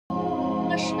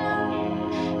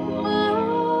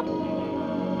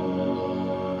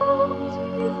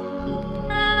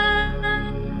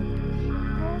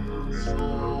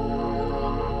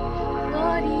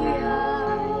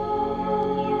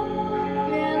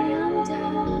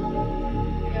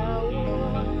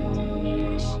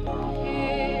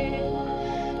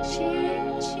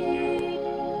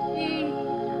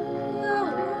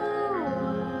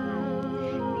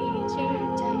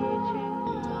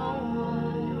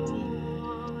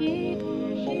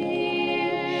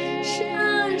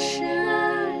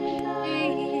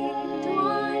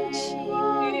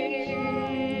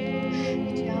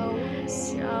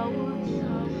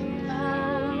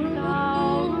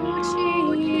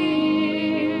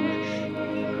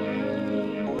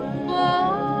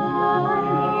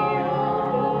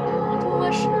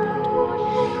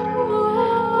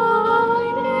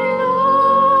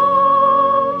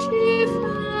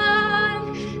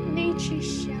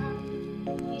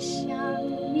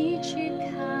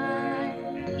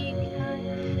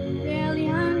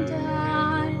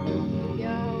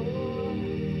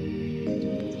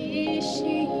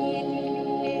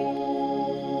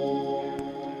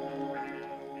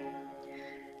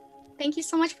Thank you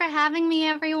so much for having me,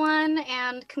 everyone,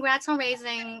 and congrats on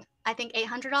raising, I think,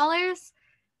 $800.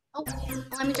 Oh,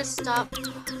 let me just stop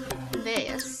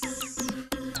this.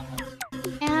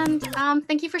 And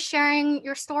thank you for sharing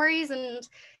your stories and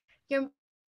your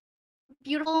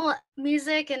beautiful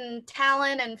music and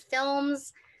talent and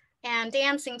films and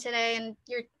dancing today. And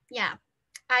yeah,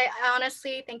 I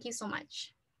honestly thank you so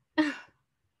much.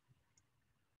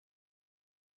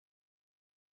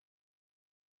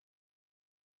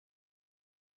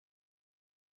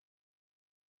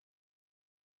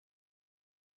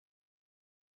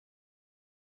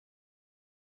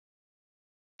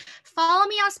 Follow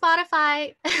me on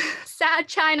Spotify, Sad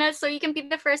China, so you can be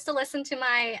the first to listen to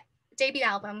my debut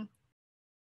album.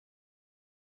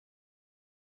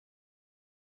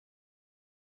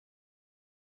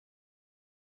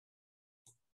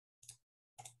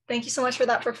 Thank you so much for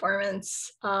that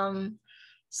performance.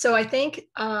 So I think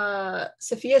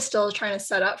Sophia's still trying to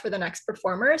set up for the next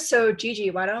performer. So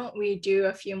Gigi, why don't we do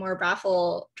a few more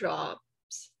raffle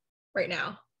drops right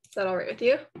now? Is that all right with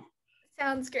you?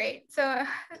 Sounds great. So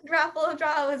raffle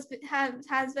draw has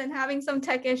been having some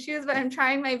tech issues, but I'm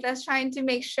trying my best trying to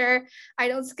make sure I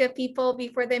don't skip people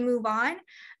before they move on.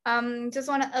 Just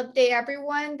want to update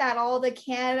everyone that all the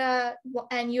Canada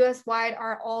and US wide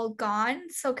are all gone.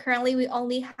 So currently we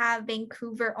only have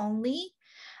Vancouver only.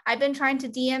 I've been trying to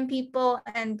DM people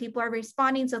and people are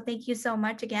responding. So thank you so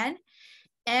much again.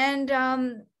 And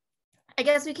I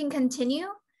guess we can continue.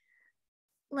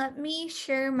 Let me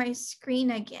share my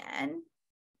screen again.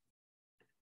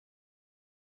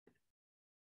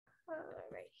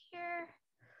 Right here.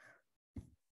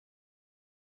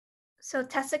 So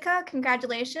Tessica,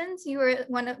 congratulations. You were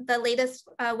one of the latest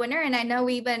winner, and I know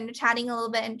we've been chatting a little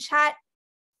bit in chat.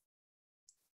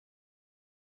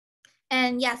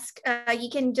 And yes, you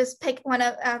can just pick one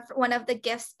of the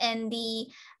gifts in the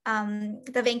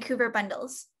Vancouver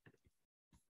bundles.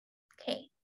 Okay,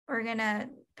 we're gonna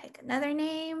pick another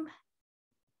name.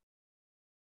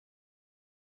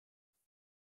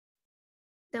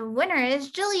 The winner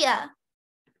is Julia.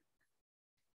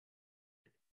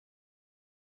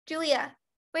 Julia,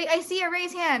 wait, I see a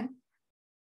raised hand.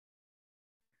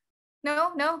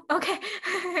 No, okay.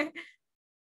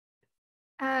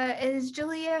 Is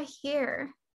Julia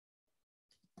here?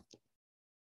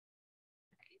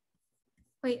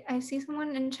 Wait, I see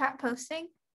someone in chat posting.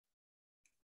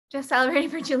 Just celebrating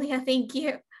for Julia, thank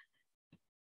you.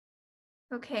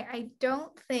 Okay, I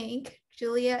don't think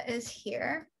Julia is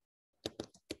here.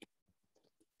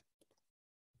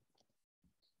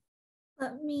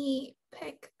 Let me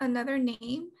pick another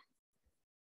name.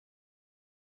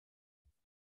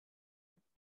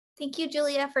 Thank you,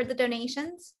 Julia, for the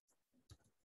donations.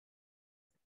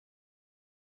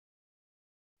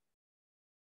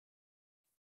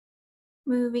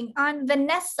 Moving on,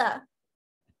 Vanessa.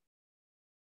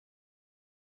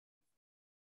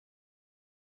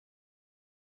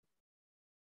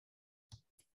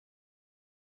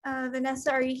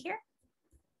 Vanessa, are you here?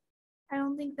 I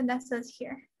don't think Vanessa is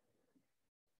here.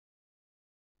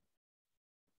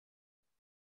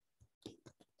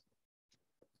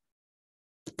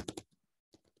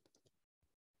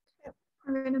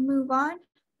 We're going to move on.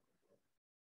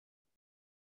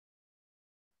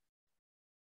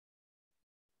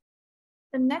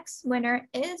 The next winner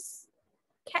is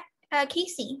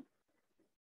Casey,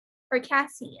 or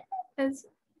Cassie. Is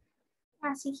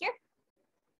Cassie here?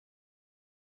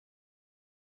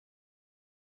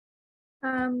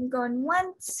 Going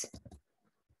once.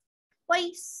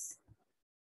 twice.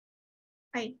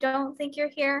 I don't think you're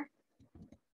here.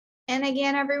 And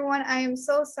again, everyone, I am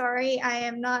so sorry. I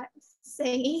am not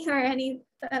singing or any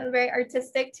very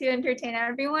artistic to entertain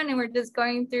everyone, and we're just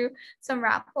going through some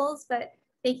raffles. But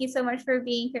thank you so much for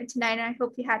being here tonight, and I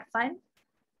hope you had fun.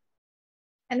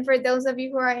 And for those of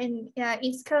you who are in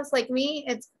East Coast like me,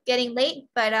 it's getting late,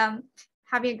 but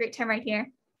having a great time right here.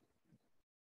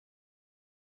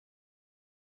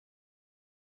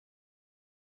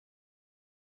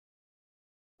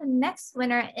 The next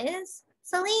winner is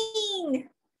Celine.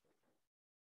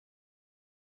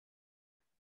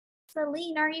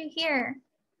 Celine, are you here?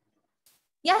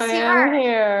 Yes, you are.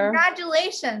 Here.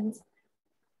 Congratulations.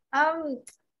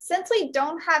 Since we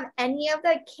don't have any of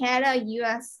the Canada,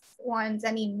 US ones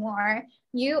anymore,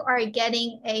 you are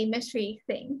getting a mystery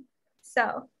thing.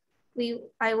 So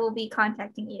I will be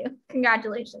contacting you.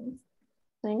 Congratulations.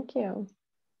 Thank you.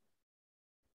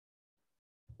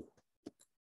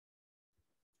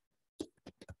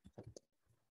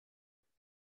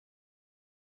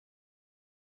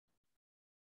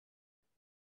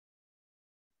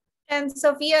 And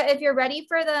Sophia, if you're ready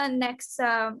for the next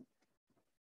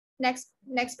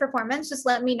performance, just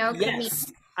let me know.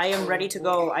 Yes, I am ready to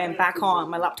go. I am back home.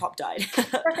 My laptop died.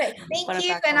 Perfect. Thank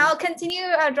you. And I'll continue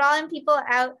drawing people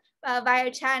out via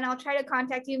chat, and I'll try to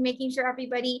contact you, making sure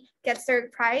everybody gets their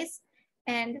prize.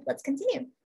 And let's continue.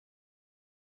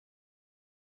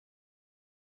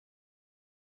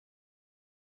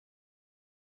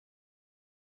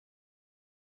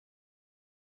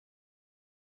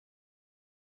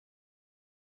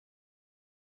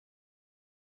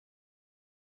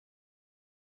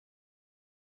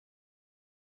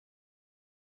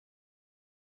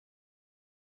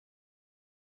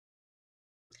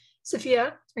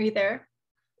 Sophia, are you there?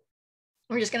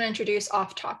 We're just going to introduce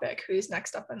Off Topic, who's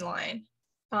next up in line.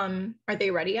 Are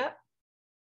they ready yet?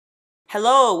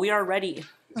 Hello, we are ready.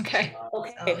 Okay.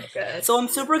 Good. So I'm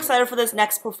super excited for this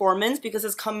next performance because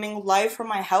it's coming live from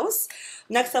my house.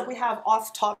 Next up, we have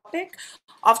Off Topic.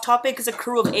 Off Topic is a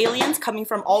crew of aliens coming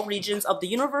from all regions of the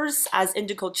universe. As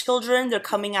indigo children, they're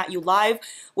coming at you live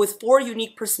with 4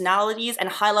 unique personalities and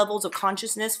high levels of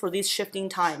consciousness for these shifting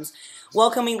times.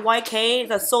 Welcoming YK,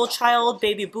 the Soul Child,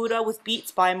 Baby Buddha with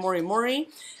beats by Mori Mori,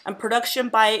 and production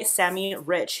by Sammy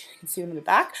Rich. You can see him in the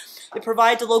back. They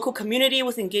provide the local community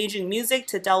with engaging music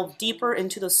to delve deeper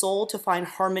into the soul to find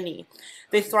harmony.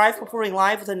 They thrive performing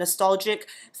live with a nostalgic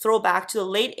throwback to the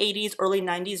late 80s, early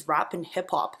 90s rap and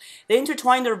hip hop. They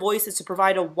intertwine their voices to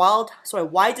provide a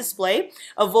wide display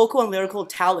of vocal and lyrical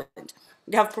talent.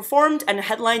 They have performed and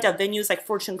headlined at venues like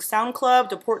Fortune Sound Club,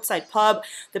 the Portside Pub,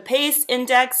 the Pace,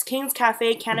 Index, King's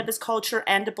Cafe, Cannabis Culture,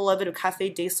 and the beloved Cafe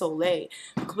des Soleil.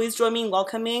 Please join me in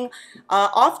welcoming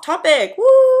Off Topic.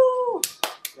 Woo!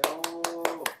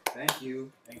 Yo, thank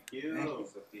you. Thank you. Thank you,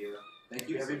 Sophia. Thank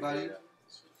you, everybody.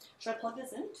 Should I plug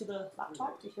this in to the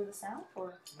laptop to hear the sound?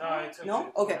 Or No, it's okay.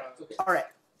 No? Okay. All right.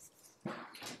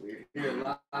 We're here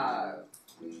live.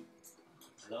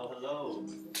 Hello, hello.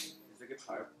 Is the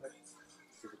guitar playing?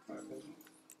 Is the guitar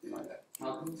playing?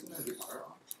 How come you have a guitar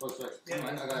on? Oh, sorry.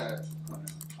 Yeah.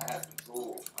 I have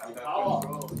control. I got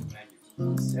control. Thank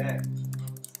you. Sick.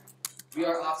 We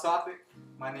are Off Topic.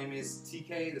 My name is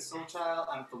TK, the Soul Child.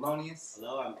 I'm Thelonious.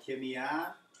 Hello, I'm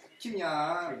Kimya.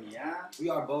 Kimya. We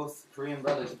are both Korean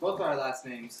brothers. Both our last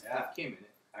names have Kim in it.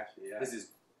 Actually, yeah. This is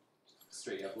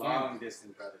straight up long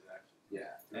distance brothers, actually.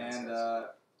 Yeah. And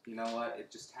you know what? It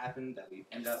just happened that we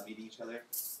ended up meeting each other.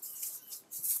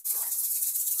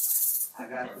 I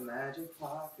got the magic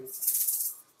pocket.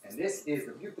 And this is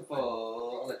the beautiful.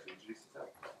 I'll let you introduce yourself.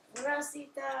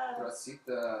 Rosita.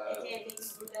 AKA Baby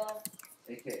Buddha.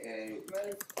 AKA.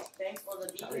 Really thankful to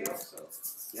be here. So,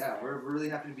 yeah, we're really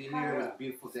happy to be here. It was a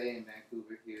beautiful day in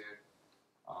Vancouver here.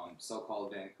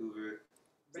 So-called Vancouver.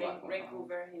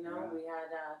 Vancouver, you know, we had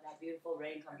that beautiful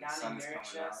rain come down and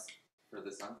nourish us. For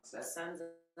the sunset. The sun's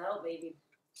out, baby.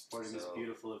 Supporting this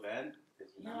beautiful event.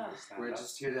 Yeah. We're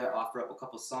just here to offer up a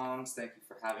couple songs. Thank you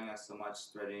for having us so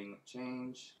much, Threading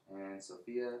Change, and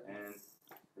Sophia, and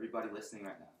everybody listening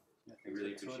right now. Yeah, we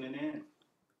really appreciate it.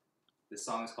 This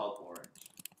song is called Orange.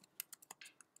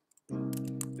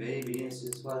 Baby, it's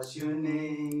just what's your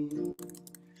name?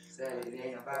 Say it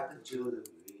ain't about the jewelry.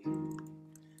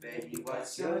 Baby,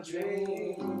 what's your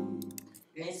dream?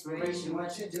 Inspiration,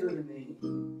 what you do to me?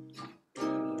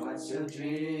 Baby, what's your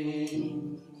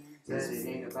dream? Says it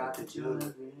ain't about the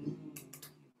jewelry.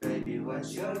 Baby,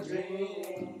 what's your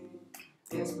dream?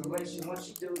 Inspiration, what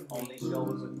you do to me? Only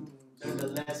shows Learn the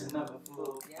lesson of a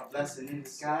fool. A blessing in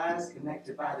disguise,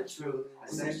 connected by the truth. A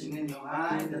section in your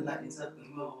mind that lightens up the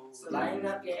mood. So lighten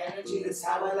up your energy, that's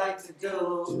how I like to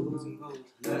do. Choose and move.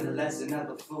 Learn the lesson of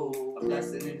a fool. A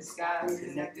blessing in disguise,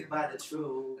 connected by the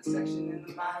truth. A section in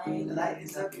the mind that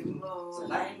lightens up your mood. So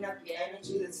lighten up your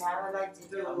energy, that's how I like to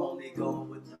do. I'm only going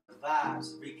with the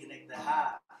vibes, reconnect the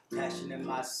high. Passion in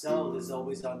my soul is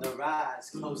always on the rise.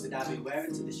 Clothes that I be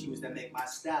wearing to the shoes that make my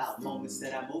style. Moments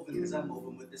that I'm moving cause I'm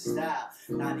moving with the style.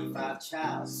 95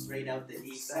 child, straight out the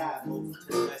east side. Moving to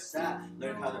the west side,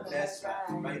 learn how to best ride.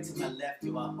 Right to my left,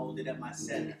 yo, I hold it at my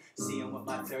center. Seeing with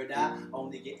my third eye,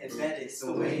 only getting better. It's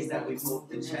the ways that we move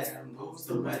the cheddar. Moves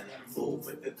the weather, move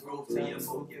with the groove till you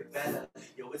move get better.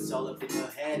 Yo, it's all up in your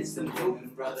head, it's the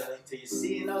moving, brother. Till you're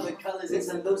seeing all the colors, it's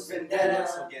a loose vendetta.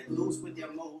 So get loose with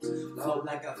your moves, float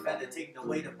like a feather, take the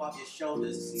weight up off your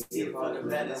shoulders. See it for the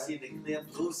better, see the clear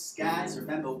blue skies.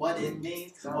 Remember what it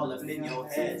means, all up in your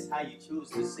heads, how you choose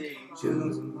to see.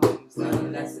 Choose and moves, learn a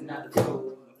lesson of the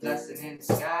truth. A blessing in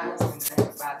disguise,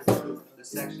 connected by the truth. The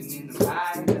section in the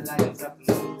mind that lightens up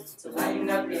the mood. So lighten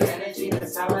up your energy,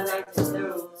 that's how I like to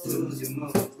do. Choose your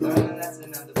moves, learn a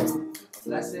lesson of the truth. A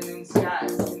blessing in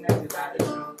disguise, connected by the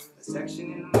truth. A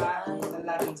section in the mind that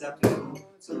lightens up the mood.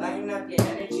 So lighten up your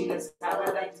energy, that's how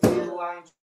I like to do. I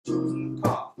ain't choosing to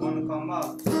cough, wanna come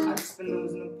up. I just been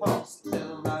losing the pulse,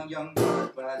 still around young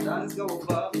blood. But I done is go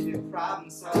above, get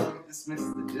problem solved. Dismiss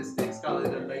logistics, call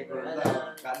it a labor of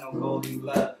love. Got no golden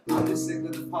blood, I'm just sick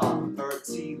of the pop. Bird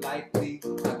tea, likely,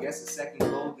 I guess a second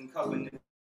golden covenant.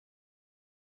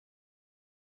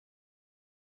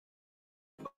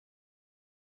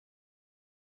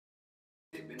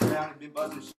 Been around, been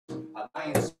buzzing shit. I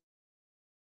ain't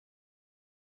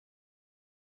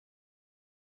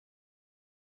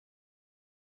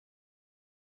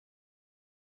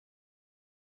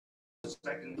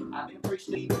I've been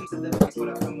appreciating to the place what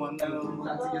I've been wondering.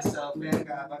 Talk to yourself and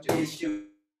God about your issue.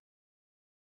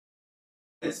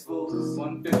 It's fools,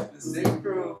 1/5 the sick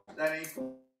crew. That ain't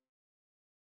cool.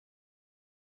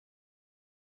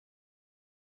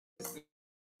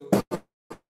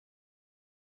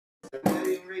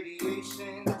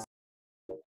 Radiation.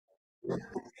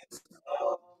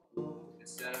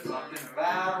 Instead of walking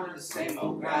around with the same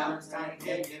old ground, it's time to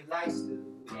get your lights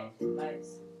to.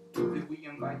 Did we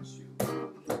invite you?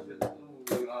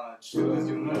 Choose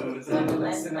your moves, learn the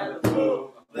lesson of the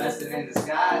fool. A blessing in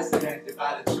disguise, connected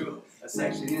by the truth. A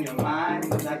section in your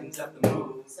mind that lightens up the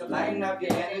mood. So lighten up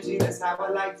your energy, that's how I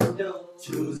like to do.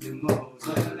 Choose your moves,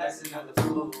 learn the lesson of the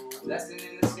fool. A blessing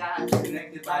in disguise,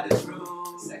 connected by the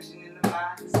truth. A section in the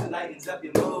mind that lightens up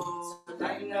your mood. So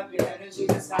lighten up your energy,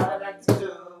 that's how I like to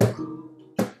do.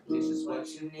 It's just what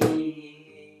you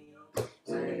need,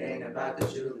 but it ain't about the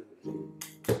jewelry.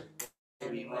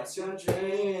 Baby, what's your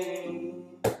dream?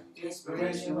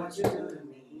 Inspiration, what you do to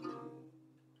me.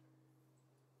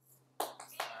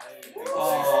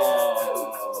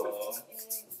 Oh,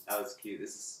 that was cute.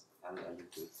 This is, I love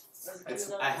this.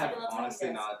 I have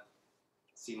honestly not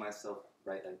seen myself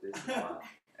write like this in a while,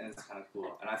 and it's kind of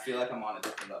cool. And I feel like I'm on a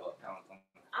different level.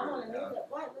 I want to make it.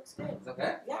 Why? It looks great. It's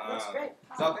okay? Yeah, it looks great.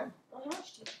 It's okay? Uh-huh.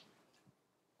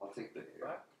 I'll take the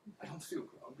hair. I don't feel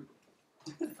grumpy.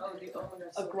 Oh, the owner.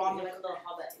 A grommet. Like a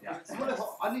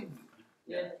little hobbit.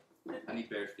 Yeah. I need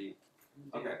bare feet.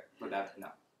 Okay, for that, no.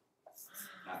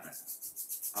 Not right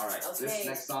now. Alright, Okay. this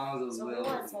next song is a So we little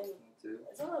want to tell you- too.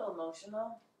 It's a little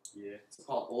emotional. Yeah. It's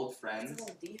called Old It's Friends. a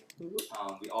little deep.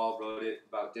 We all wrote it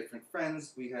about different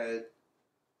friends we had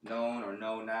known or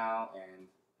know now, and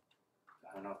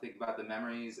I don't know, think about the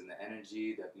memories and the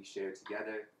energy that we shared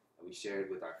together, that we shared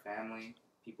with our family,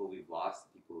 people we've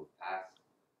lost, people who've passed,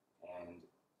 and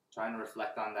trying to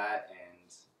reflect on that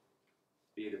and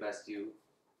be the best you.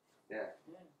 Yeah.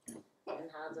 And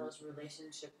how those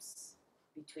relationships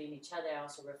between each other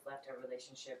also reflect our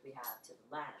relationship we have to the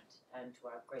land and to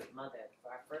our great mother for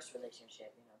our first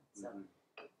relationship, you know. So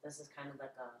this is kind of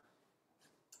like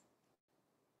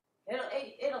it'll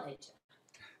hit you.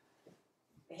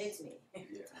 It hits me.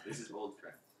 Yeah, this is Old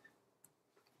Friends.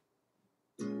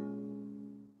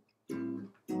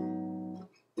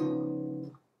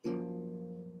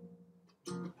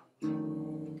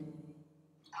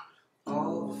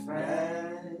 Old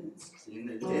friends in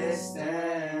the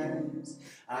distance,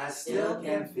 I still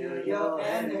can feel your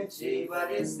energy,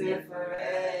 but it's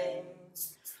different.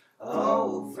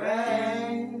 Old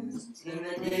friends in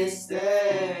the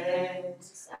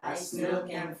distance, I still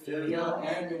can feel your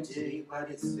energy, but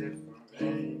it's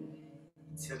different.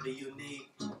 To be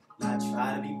unique, not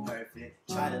try to be perfect.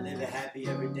 Try to live it happy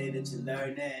every day that you're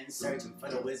learning. Searching for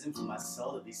the wisdom for my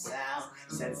soul to be sound.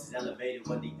 Senses elevated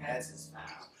when the answer's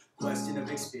found. Question of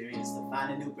experience to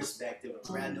find a new perspective,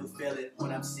 a brand new feeling.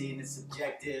 What I'm seeing is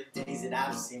subjective. Days that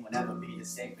I've seen will never be the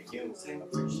same for you. Same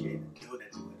appreciate the you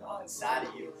that do it all inside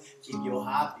of you. Keep your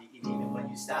heart beating even when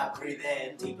you stop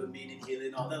breathing. Deeper meaning,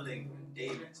 healing all the lingering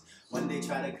demons. When they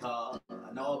try to call,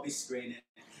 I know I'll be screaming.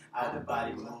 Out of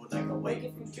body mode like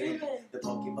awakened from dreaming. The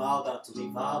Pokeball about to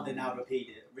evolve, and I'll repeat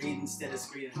it. Read instead of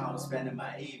screaming how I'm spending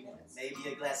my evening. Maybe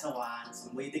a glass of wine,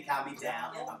 some weed to calm me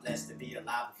down. I'm blessed to be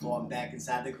alive before I'm back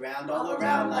inside the ground. All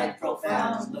around like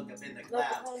profound, just look up in the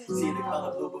clouds. See the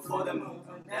color blue before the moon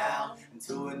come down.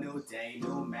 Into a new day,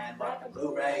 new man, like a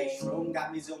Blu-ray. Shroom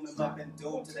got me zooming up and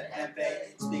doomed to the MP.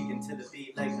 Speaking to the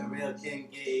beat like the real King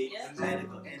Gee. The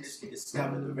medical industry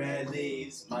discovered the rare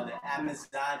leaves. Mother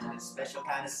Amazon and a special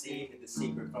kind of seed. Hid the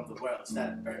secret from the world,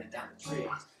 started burning down the trees.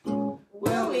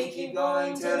 Will we keep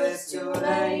going till it's too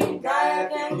late? Gaia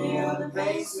can heal the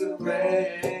pain's too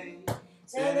great.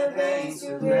 Say the pain's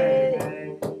too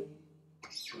great.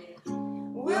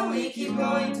 Will we keep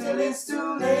going till it's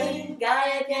too late?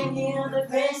 Gaia can heal the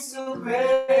pain's too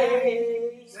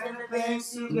great. Say the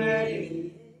pain's too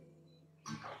great.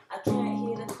 I can't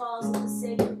hear the calls of the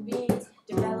sacred beings.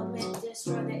 Development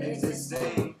destroy the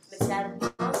existing.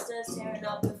 Metallic monsters tearing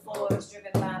up the forest,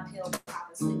 driven by pill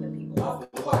popping, sleeping people off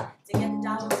the floor. To get the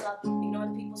dollars up, ignore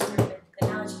the people screaming. The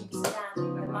knowledge keeps us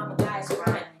down, the mama guys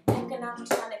crying. Economics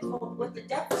trying to cope with the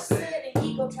deficit, and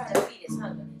ego trying to feed his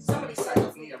hunger. Some of these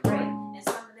cycles need a break, and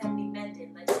some of them be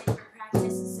mended. Like sacred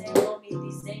practice and ceremony,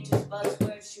 these dangerous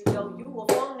buzzwords you know you will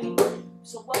phony.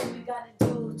 So what we gotta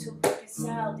do to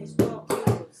reconcile these world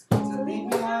views? To leave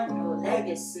behind your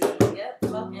legacy. Yep,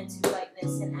 fuck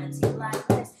anti-whiteness and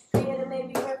anti-blackness. Creator made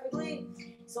me perfectly.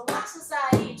 So why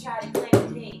society try to claim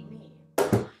to hate me?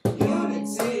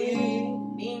 Unity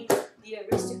Means the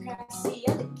aristocracy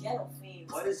and the ghetto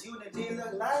fiends. What does unity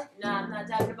look like? Nah, I'm not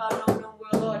talking about no new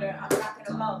world order. I'm talking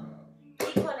about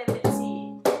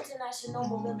equanimity, international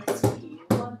mobility,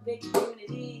 one big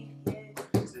unity. Yeah.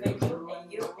 And you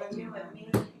and you and you and me.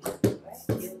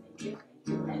 Right? You and you and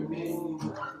you and me.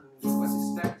 What's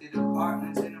expected of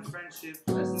partners in a friendship?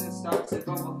 Resonance starts if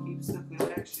all keeps the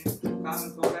connection.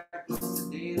 Common correctness,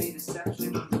 the daily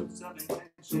deception. Roots of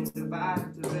intention,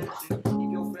 divine intervention.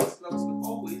 Keep your friends close but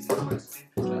always in question.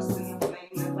 Trust in the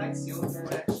flame that lights your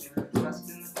direction. Trust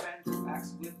in the friend who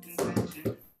acts with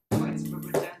intention. Fights for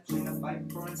redemption, a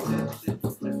fight for inception.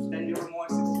 Extend your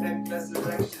remorse, expect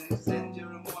resurrection. Extend your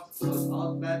remorse, close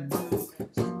all bad news.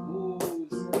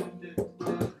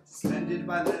 Suspended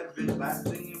by leverage,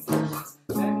 lasting impressions.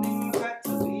 Bending back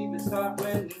to leave and start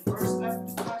mending. First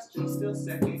left the question, still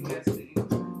second guessing.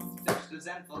 Just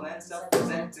resentful and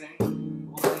self-presenting.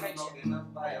 Holding broken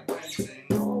up by a printing.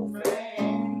 Oh,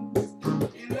 friends,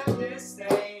 in the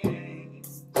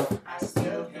distance, I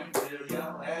still can feel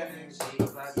your energy,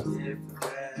 but It's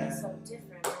different. so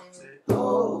different, man.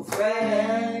 Oh,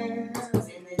 friends,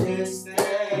 in the distance,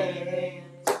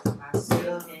 I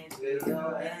still can feel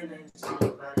your energy,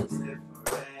 but it's different.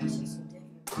 It's just so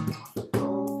different.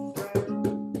 Oh,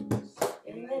 friends,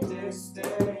 in the distance,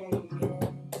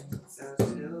 I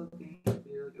still can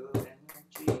feel your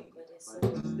energy, But it's but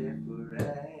it's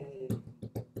different.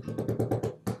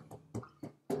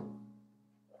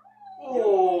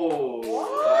 Oh,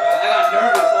 I got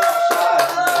nervous.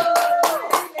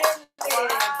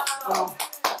 Oh,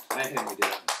 I hit me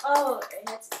down. oh,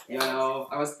 it's You know,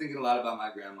 I was thinking a lot about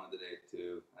my grandma today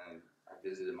too. I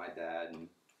visited my dad, and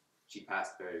she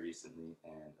passed very recently.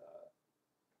 And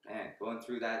man, going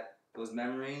through those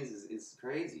memories is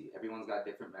crazy. Everyone's got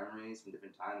different memories from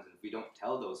different times, and if we don't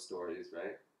tell those stories,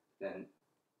 right, then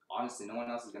honestly, no one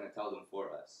else is gonna tell them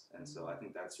for us. And so I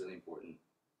think that's really important.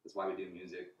 That's why we do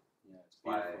music. Yeah, it's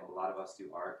Why beautiful. a lot of us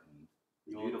do art. And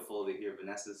it's beautiful to hear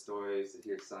Vanessa's stories, to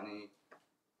hear Sunny,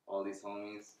 all these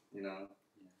homies, you know.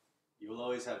 You will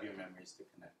always have your memories to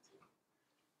connect to.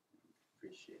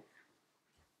 Appreciate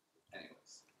it.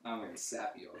 Anyways, I'm getting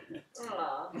sappy over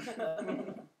Aw.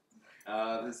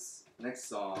 here. This next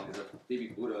song is a Baby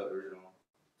Buddha original.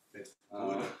 It's Uh,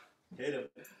 Buddha. Hit him.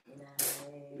 This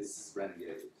Nice. is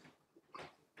Renegade.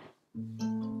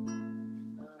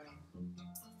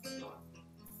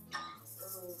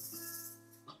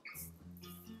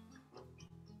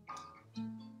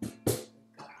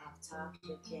 Got off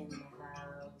topic in the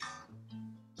house.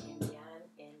 Kenyan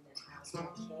in the house.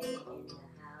 McKay in the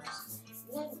house.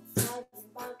 Let me tell you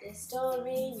about this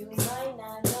story you might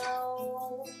not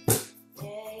know.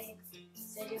 Hey,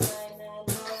 say you might not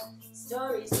know.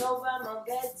 Stories told from a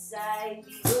bedside.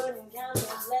 Be good and count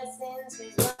your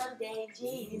blessings. Cause one day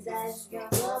Jesus will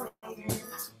come again.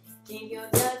 Keep your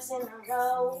ducks in a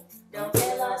row. Don't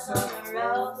get lost on the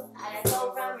road. I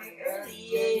go from an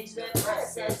early age. The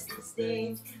process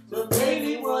everything. But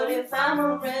baby, what if I'm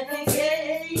a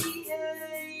renegade?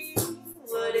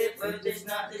 What if Earth is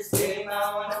not this game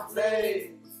I wanna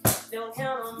play? Don't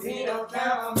count on me, don't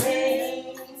count on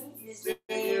me. Stay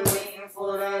here waiting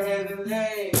for the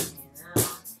heavenly.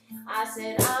 I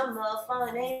said I'm a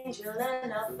fallen angel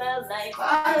and I felt like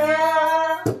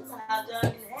fire. How dark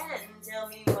in hand, tell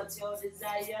me what's your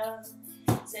desire.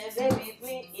 Say baby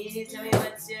please, tell me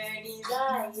what's your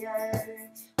desire.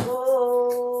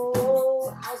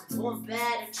 Oh, I was born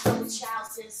bad and trouble child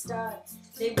since start.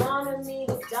 They wanted me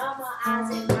to dot my eyes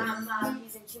and rhyme my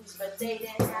P's and Q's, but they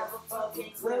didn't have a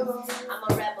fucking clue. I'm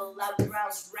a rebel, I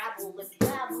browse rabble. If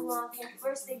Babylon came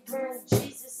first, they burned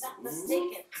Jesus. I'm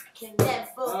mistaken, I can never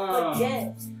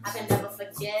forget. I can never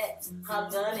forget. I'm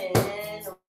gonna end.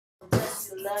 Bless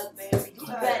your luck, baby. You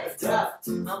better duck.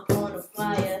 I'm gonna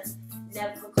fire.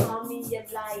 Never call me a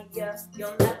liar.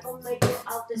 You'll never make it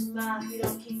out this mile. You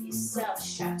don't keep yourself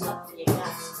strapped up and you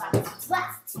got to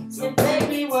flat. And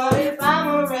baby, what if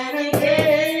I'm a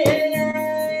renegade?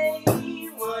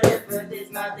 What if Earth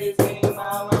is not this game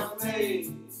I wanna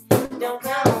play? Don't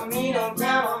count on me, don't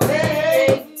count on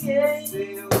me.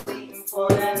 Still waiting for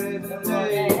that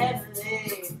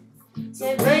heavenly.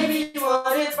 Say baby,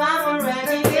 what if I'm a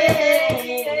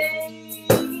renegade?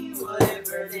 What if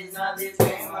Earth is not this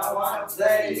game I wanna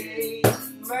play?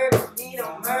 Murder me,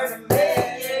 don't murder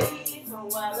me.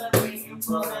 While I'm waiting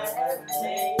for the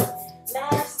heavenly.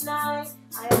 Last night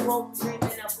I awoke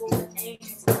dreaming of golden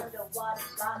angels underwater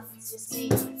bodies. You see,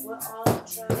 we're all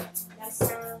trying that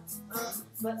sound,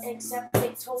 but except they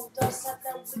told us that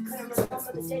we couldn't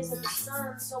remember the days of the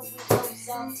sun, so we rose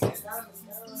up to them.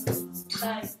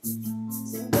 Like,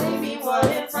 so baby, what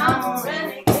if I'm a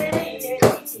renegade?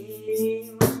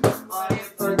 What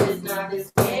if Earth is not this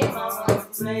game I wanna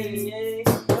play?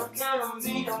 Don't count on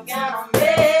me, don't count on me.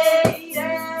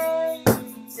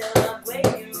 Till I'm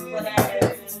waiting for that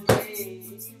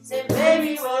heavenly. Say,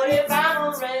 baby, what if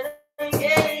I'm a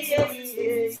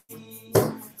renegade?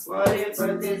 What if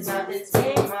Earth is not this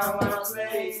game I wanna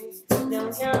play?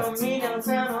 Don't count on me, don't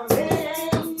count on me.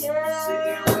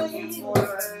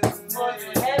 For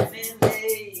the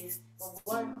heavenly. But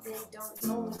one thing don't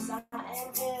know is I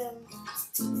am him.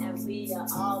 And we are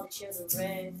all the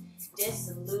children,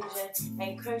 disillusioned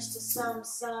and cursed to some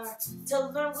son. To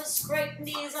learn with scraped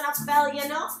knees and I fell, you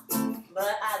know.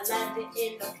 But I landed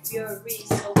in a fury,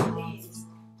 so please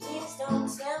don't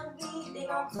tell me they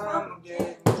gon' come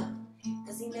again.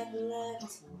 Cause he never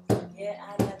left, yeah, I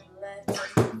never left.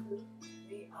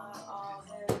 We are all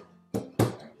him.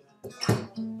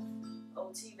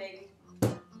 OT, baby.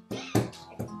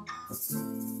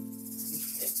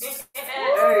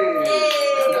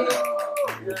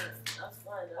 That's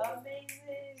fun.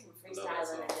 Amazing.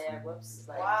 Freestyling in there. Whoops.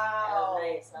 Like, Wow. That was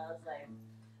nice. I was like,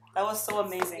 That was so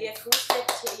amazing. the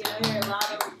acoustic, you know, you're a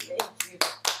lot of thank you.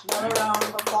 Another round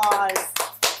of applause.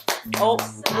 Oh,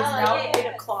 it's now yeah. 8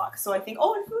 o'clock, so I think,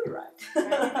 and food arrived.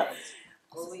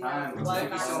 Well, we Time. have one Thank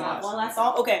you last so song. much. One last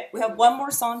song? Okay, we have one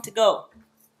more song to go.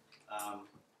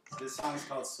 This song is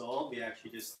called Soul. We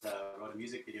actually just wrote a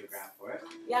music video grant for it.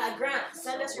 Yeah, Grant,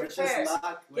 send us your Wish us prayers.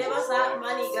 luck, wish Give us us that luck.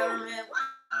 money, government.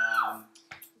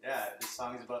 Yeah, this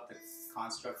song is about the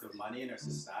construct of money in our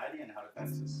society and how it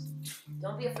affects us.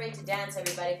 Don't be afraid to dance,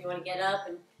 everybody. If you want to get up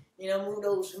and move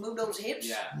those hips.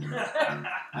 Yeah.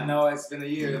 I know it's been a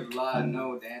year of a lot of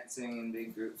no dancing in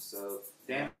big groups, so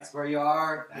dance where you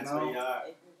are. That's what you are.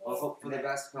 We'll hope for the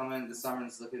best coming. The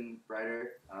summer's looking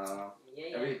brighter.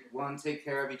 Yeah. Everyone, take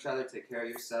care of each other. Take care of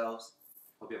yourselves.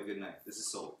 Hope you have a good night. This is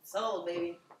Soul. Soul,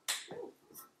 baby.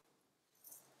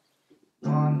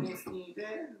 Want it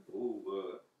needed,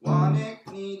 want it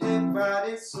needed,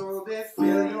 body, soul, they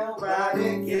feel your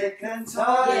body get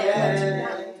contorted.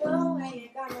 Where you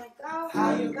gonna go?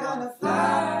 How you gonna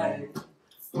fly?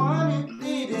 Want it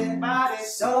needed, body,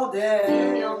 soul, they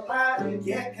feel your body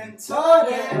get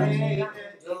contorted.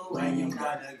 Where you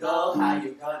gonna go? How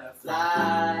you gonna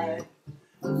fly?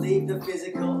 Leave the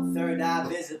physical, third eye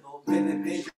visible, vivid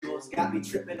visuals. Got me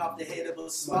tripping off the hittable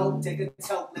smoke. Take a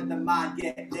toke, let the mind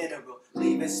get literal.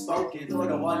 Leave it spoken for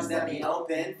the ones that be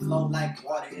open. Flow like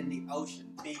water in the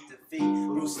ocean, beat to feet.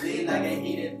 Bruce Lee like a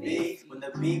heated beat. When the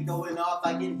beat going off,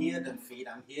 I can hear them feet.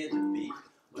 I'm here to be.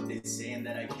 But they saying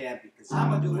that I can't because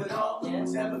I'ma do it all.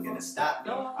 Who's ever gonna stop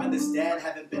me? Understand,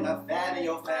 haven't been a fan of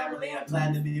your family. I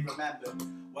plan to be remembered.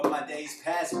 When my days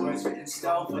pass, words written in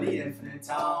stone for the infinite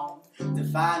tone. To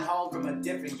find home from a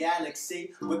different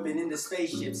galaxy. Whipping into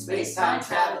spaceship, space-time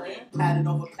traveling. Pattern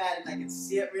over pattern, I can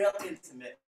see it real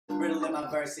intimate. Riddle in my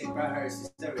verse ain't rehearsed,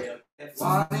 it's the real gift.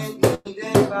 Want it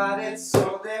needed, body,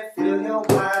 soul, they feel your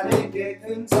body get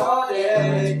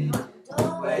contorted.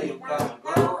 Where you gonna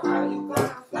go? How you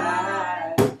gonna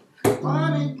fly?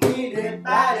 Wanted, needed,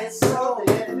 body, soul,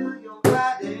 yeah, feel your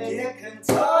body get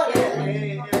contorted. Where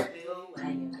you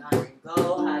gonna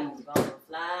go? How you gonna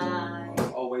fly?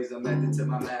 Always a method to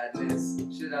my madness.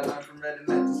 Shit I learned from Red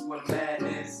Mentis, what a man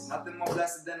is. Nothing more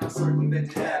blessed than I'm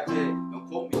circumvented habit. Don't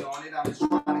quote me on it, I'm just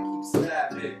trying to keep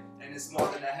slapping. And it's more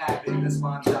than a habit, that's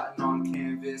why I'm jotting on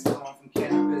canvas. Going from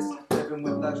cannabis, living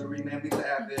with luxury, man, we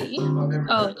lavish.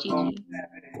 Oh, Gigi.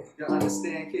 You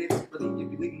understand, kids? Believe you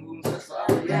believe in moves, that's our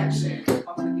reaction.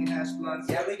 I'm thinking hash blunts,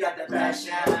 Yeah, we got the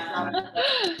passion.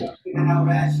 Thinking how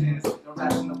rations, no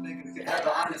rational thinkers can ever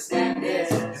understand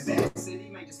this. And Man City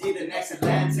may just See the next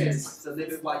Atlantis. so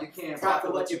live it while you can,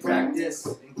 Profit what you practice.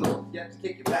 and go, you have to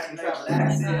kick it back and travel. Oh my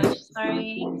That's gosh, it.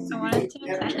 sorry. I wanted to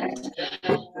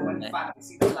When you finally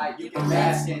see the light, You you can can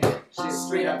bask bask in in it. it. Shit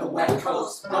straight out the west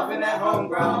coast. Puffin' that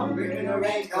homegrown, ripping a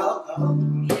raincoat.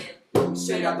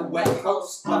 Straight out the West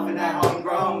Coast. Puffin' that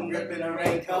homegrown, ripping a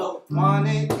raincoat. Want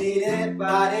it, need it,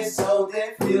 body, sold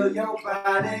it. Feel your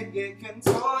body get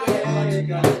contorted. What you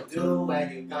gonna do? Where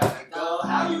you gonna go?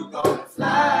 How you gonna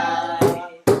fly?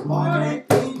 Want it,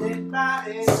 need it,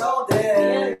 body, sold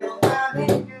it. Feel your body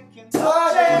get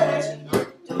contorted.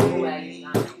 Where you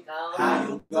gonna go? How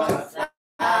you gonna fly?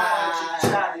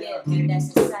 Yeah, dude,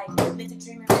 that's the sight. Live to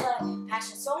dream and fly.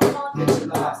 Passion so hard that you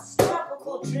lost.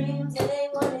 Tropical dreams, it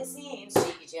ain't what it seems.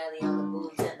 Shake your jelly on the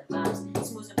boobs and the vibes.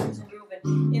 Smooth and cruising,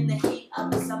 grooving. In the heat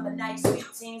of the summer night, sweet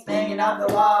teens banging out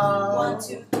the wall. 1,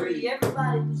 2, 3,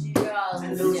 everybody lose your girls.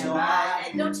 And lose your mind.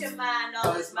 And don't you mind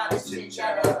all this mother shit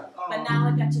chatter. But now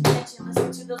I got your attention.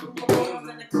 Listen to the boom boom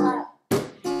in the clap.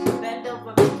 Bend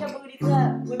over, make your booty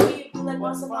clap. With me, it be like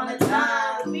once upon a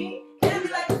time. With me, it'll be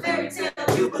like a fairy tale.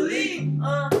 You believe,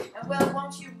 and well,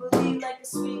 won't you believe like a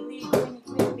sweet leaf when you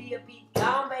queen be a beat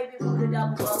down, baby, put it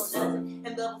up above dozen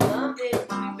and double thumb, baby,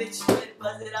 bitch, you better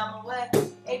buzz it on my way.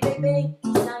 Hey, baby,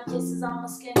 sun kisses on my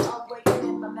skin, all waking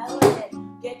in my melody.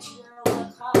 Get you in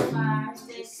a cauliflower,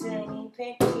 stick singing,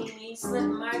 pink bikinis, slip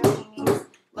martinis.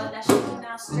 But that shit can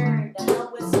now stirred. I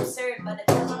know it's absurd, but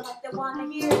I tell them like they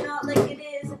wanna hear it, not like it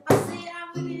is. If I say it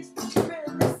how it is, would you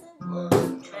really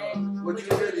listen? Hey, would you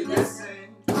really listen?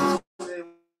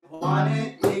 Want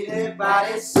it, need it,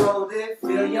 body, sold it.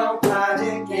 Feel your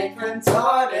body get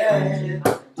contorted.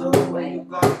 Where you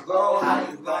gonna go? How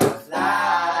you gonna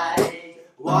fly?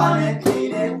 Want it,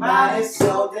 need it, body,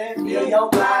 sold it. Feel your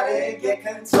body get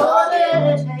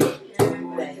contorted.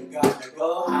 Where you gonna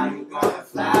go? How you gonna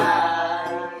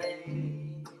fly?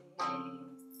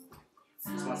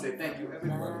 Just want to say thank you,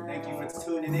 everybody. Thank you for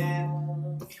tuning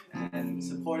in and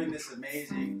supporting this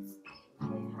amazing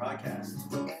broadcast.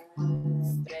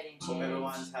 Hope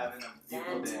everyone's having a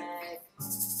beautiful day.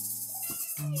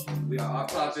 We are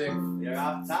off topic. We are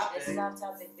off This is topic. off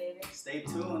topic, baby. Stay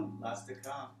tuned. Lots to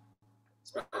come.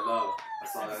 Spread love.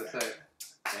 That's all I gotta say.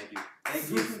 Thank you. Thank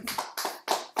you.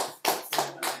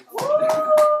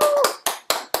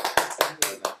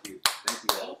 Thank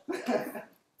you all.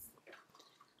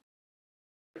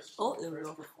 Oh, there we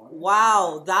go.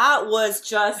 Wow, that was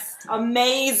just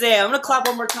amazing. I'm gonna clap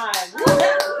one more time.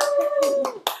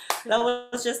 Woo! That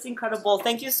was just incredible.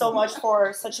 Thank you so much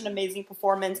for such an amazing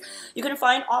performance. You can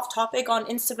find Off Topic on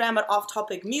Instagram at Off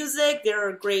Topic Music. They're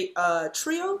a great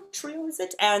trio is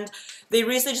it? And they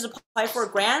recently just applied for a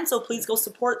grant, so please go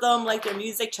support them, like their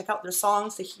music, check out their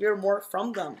songs to hear more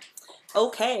from them.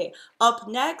 Okay, up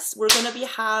next we're gonna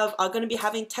be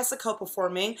having Tessica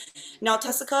performing. Now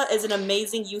Tessica is an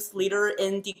amazing youth leader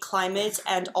in the climate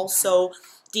and also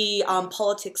the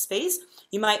politics space.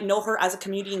 You might know her as a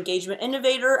community engagement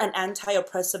innovator, an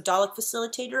anti-oppressive dialogue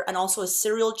facilitator, and also a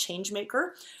serial change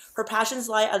maker. Her passions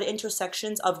lie at the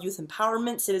intersections of youth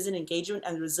empowerment, citizen engagement,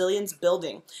 and resilience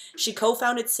building. She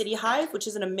co-founded City Hive, which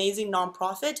is an amazing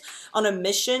nonprofit on a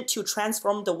mission to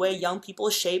transform the way young people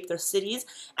shape their cities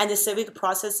and the civic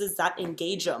processes that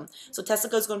engage them. So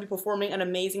Tessica is going to be performing an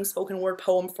amazing spoken word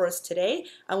poem for us today.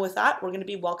 And with that, we're going to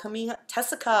be welcoming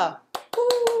Tessica.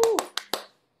 Woo!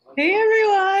 Hey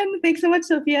everyone! Thanks so much,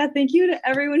 Sophia. Thank you to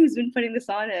everyone who's been putting this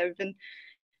on. I've been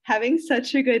having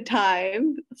such a good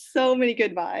time. So many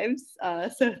good vibes.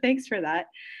 So thanks for that.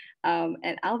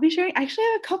 And I'll be sharing, actually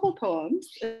I have a couple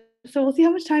poems. So we'll see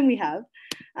how much time we have.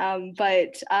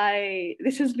 But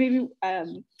this is maybe,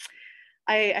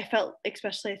 I felt,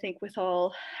 especially I think with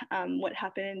all what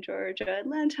happened in Georgia,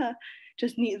 Atlanta,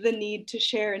 just the need to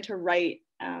share and to write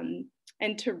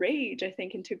and to rage, I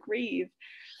think, and to grieve,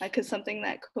 because something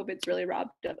that COVID's really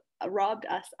robbed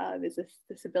us of is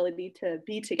this ability to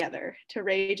be together, to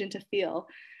rage and to feel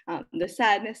the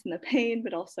sadness and the pain,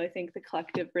 but also I think the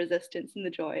collective resistance and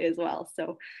the joy as well.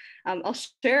 So I'll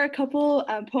share a couple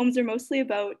poems. Are mostly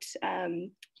about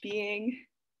being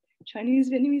Chinese,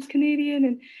 Vietnamese,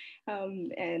 Canadian,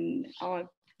 and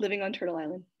living on Turtle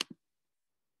Island.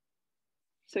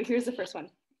 So here's the first one.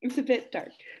 It's a bit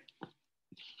dark.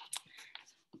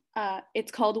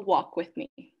 It's called Walk With Me.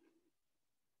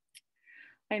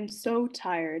 I'm so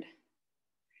tired.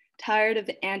 Tired of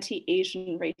the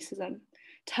anti-Asian racism.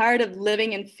 Tired of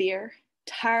living in fear.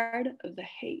 Tired of the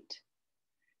hate.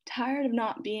 Tired of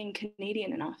not being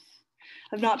Canadian enough.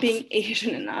 Of not being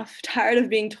Asian enough. Tired of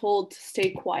being told to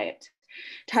stay quiet.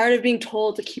 Tired of being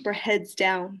told to keep our heads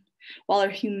down while our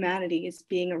humanity is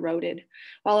being eroded,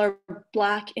 while our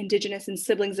Black, Indigenous, and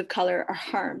siblings of color are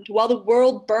harmed, while the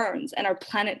world burns and our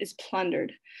planet is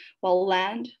plundered, while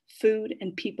land, food,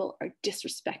 and people are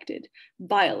disrespected,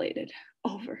 violated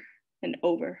over and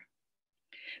over.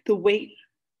 The weight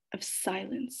of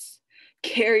silence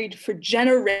carried for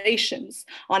generations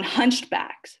on hunched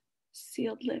backs,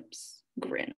 sealed lips,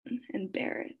 grin and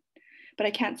bear it. But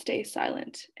I can't stay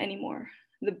silent anymore.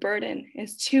 The burden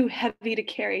is too heavy to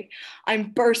carry. I'm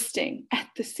bursting at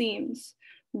the seams.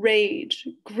 Rage,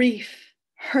 grief,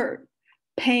 hurt,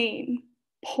 pain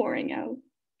pouring out.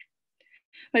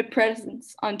 My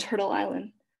presence on Turtle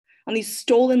Island, on these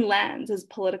stolen lands, is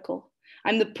political.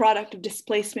 I'm the product of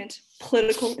displacement,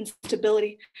 political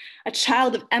instability, a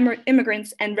child of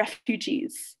immigrants and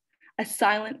refugees, a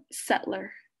silent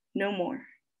settler, no more.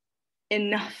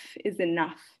 Enough is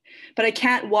enough. But I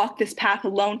can't walk this path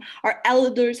alone. Our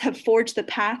elders have forged the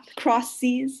path, crossed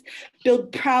seas,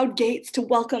 built proud gates to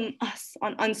welcome us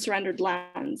on unsurrendered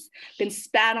lands, been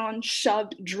spat on,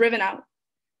 shoved, driven out,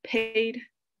 paid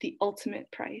the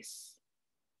ultimate price.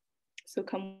 So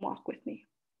come walk with me.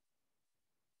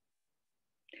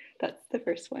 That's the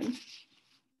first one.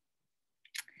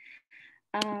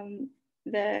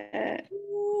 The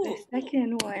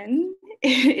second one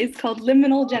is called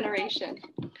Liminal Generation.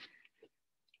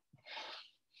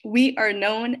 We are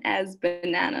known as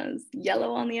bananas,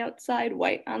 yellow on the outside,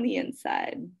 white on the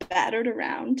inside, battered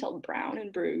around till brown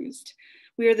and bruised.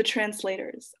 We are the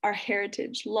translators, our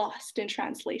heritage lost in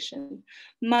translation,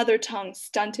 mother tongue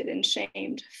stunted and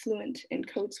shamed, fluent in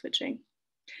code switching.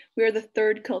 We are the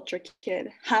third culture kid,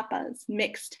 hapas,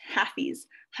 mixed, halfies,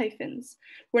 hyphens.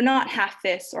 We're not half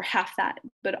this or half that,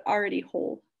 but already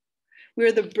whole. We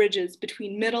are the bridges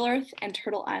between Middle Earth and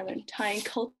Turtle Island, tying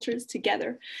cultures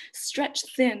together,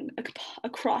 stretched thin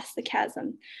across the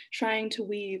chasm, trying to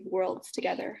weave worlds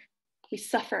together. We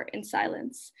suffer in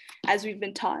silence, as we've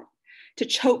been taught, to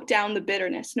choke down the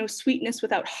bitterness, no sweetness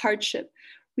without hardship.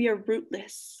 We are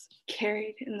rootless,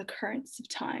 carried in the currents of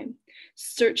time,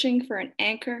 searching for an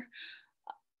anchor,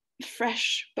 a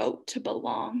fresh boat to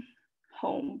belong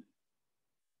home.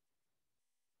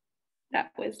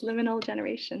 That was Liminal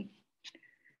Generation.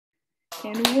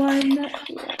 And one last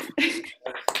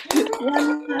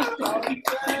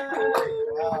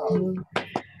one.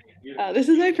 This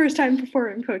is my first time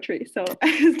performing poetry, so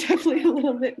I was definitely a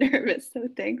little bit nervous, so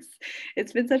thanks.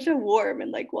 It's been such a warm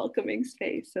and welcoming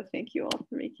space, so thank you all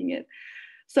for making it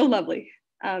so lovely.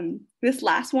 This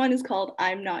last one is called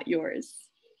I'm Not Yours.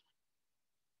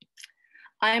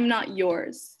 I'm not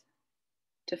yours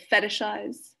to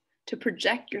fetishize, to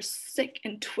project your sick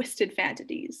and twisted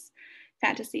fantasies,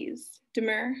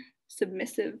 demure,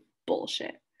 submissive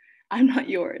bullshit. I'm not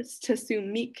yours to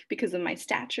assume meek because of my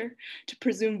stature, to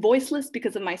presume voiceless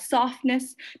because of my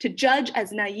softness, to judge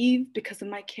as naive because of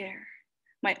my care,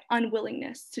 my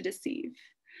unwillingness to deceive,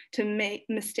 to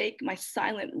mistake my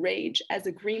silent rage as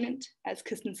agreement, as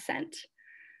consent.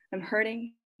 I'm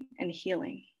hurting and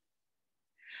healing.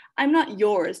 I'm not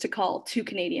yours to call too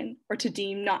Canadian or to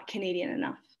deem not Canadian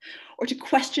enough, or to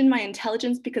question my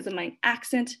intelligence because of my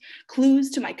accent, clues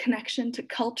to my connection to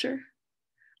culture.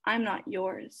 I'm not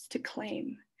yours to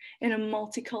claim in a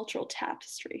multicultural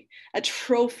tapestry, a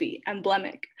trophy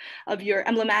emblematic of your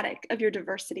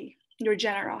diversity, your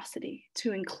generosity,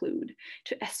 to include,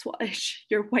 to assuage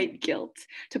your white guilt,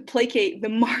 to placate the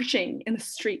marching in the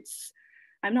streets.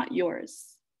 I'm not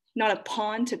yours, not a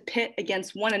pawn to pit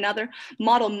against one another,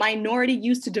 model minority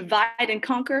used to divide and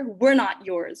conquer. We're not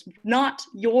yours, not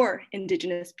your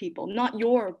Indigenous people, not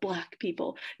your Black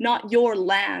people, not your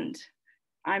land.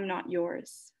 I'm not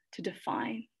yours to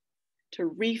define, to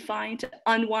refine, to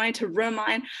unwind, to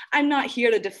remind. I'm not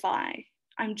here to defy.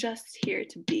 I'm just here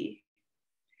to be,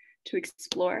 to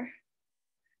explore,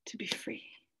 to be free.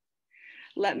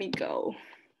 Let me go.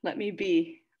 let me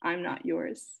be, I'm not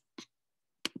yours.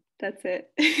 That's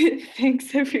it.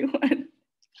 Thanks, everyone.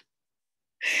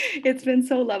 It's been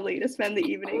so lovely to spend the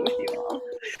evening with you all.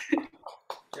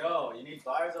 Joe, you need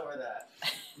bars over that.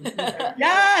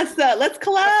 Yes, let's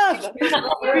collab.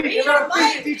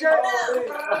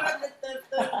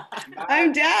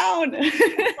 I'm down.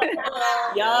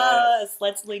 Yes,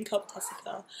 let's link up,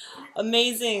 Tessica.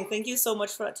 Amazing. Thank you so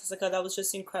much for that, Tessica. That was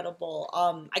just incredible.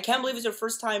 I can't believe it's your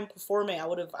first time performing. I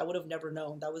would have never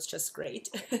known. That was just great.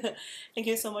 Thank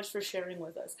you so much for sharing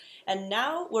with us. And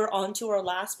now we're on to our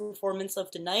last performance of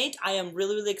the night. I am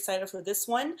really, really excited for this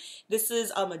one. This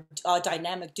is a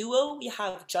dynamic duo. We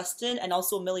have Justin and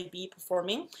also Millie B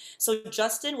performing. So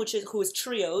Justin, who is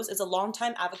Trios, is a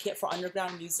longtime advocate for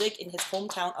underground music in his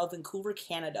hometown of Vancouver,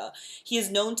 Canada. He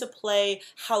is known to play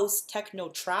house, techno,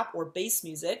 trap, or bass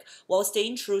music while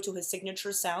staying true to his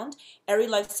signature sound. Every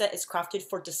live set is crafted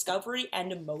for discovery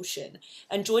and emotion.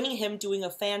 And joining him doing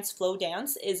a fan's flow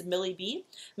dance is Millie B.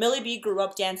 Millie B grew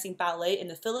up dancing ballet in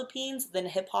the Philippines, then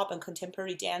hip-hop and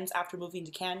contemporary dance after moving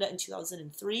to Canada in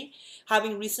 2003.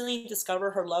 Having recently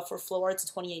discovered her love for flow arts in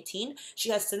 2018,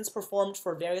 she has since performed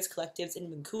for various collectives in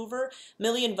Vancouver.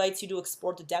 Millie invites you to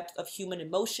explore the depth of human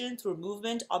emotion through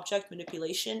movement, object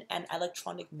manipulation, and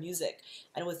electronic music.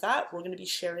 And with that, we're going to be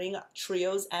sharing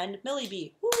Trios and Millie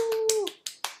B. Woo!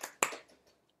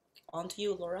 On to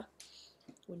you, Laura,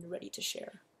 when you're ready to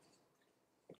share.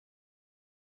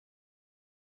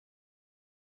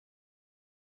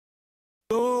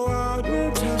 Go out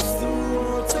and test the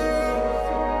water.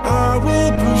 I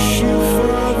will push you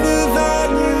further than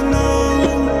you know.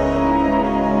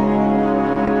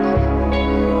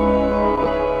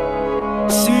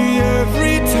 See,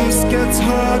 every test gets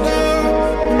harder,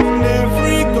 and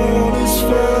every goal is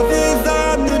further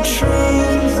than the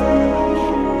truth.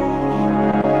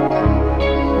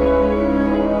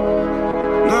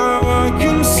 Now I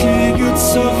can see you'd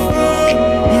suffer.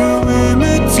 You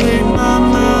imitate my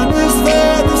manners,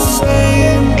 they're the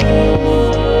same.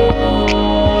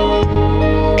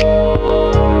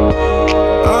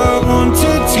 I want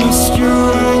to test your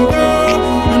anger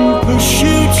and push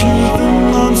you to the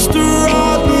monster I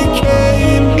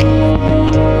became.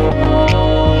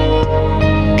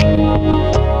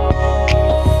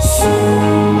 So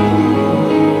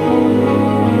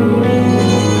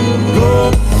go.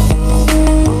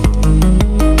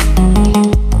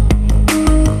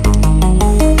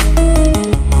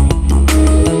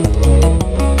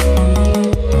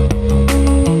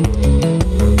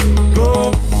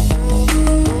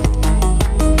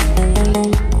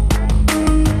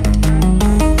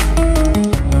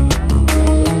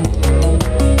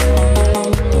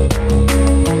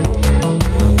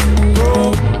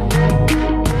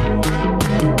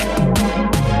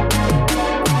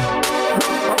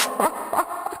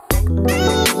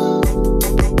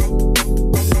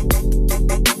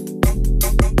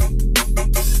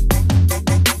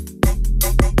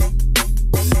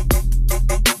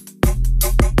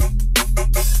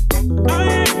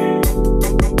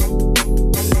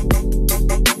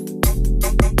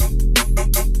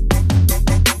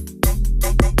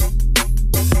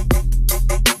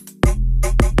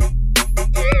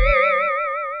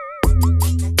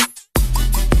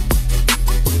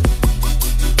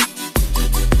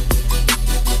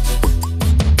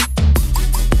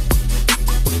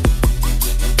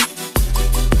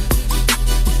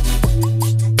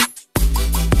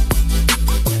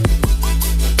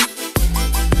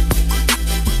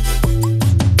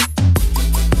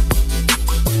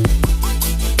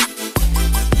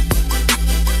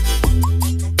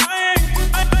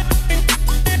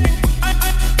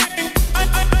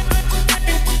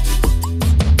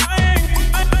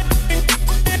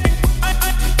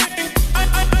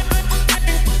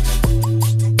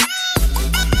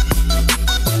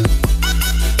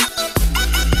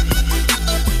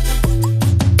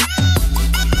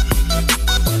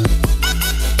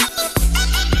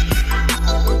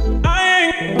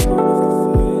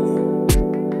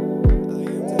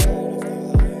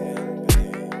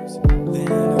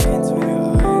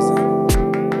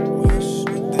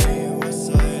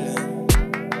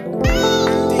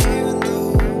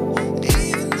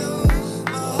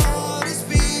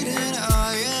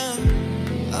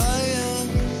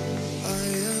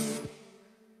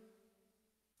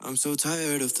 I'm so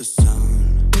tired of the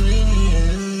sound.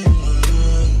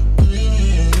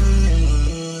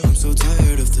 I'm so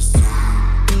tired of the sound.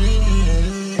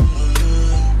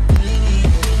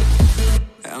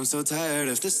 I'm so tired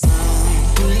of the sound.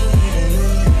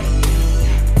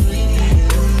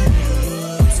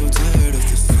 I'm so tired of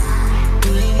the sound.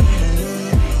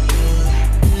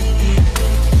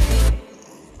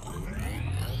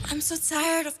 so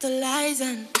tired of the lies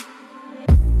and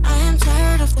I am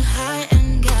tired of the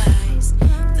high-end guys.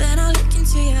 Then I look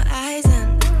into your eyes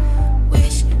and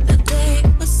wish that they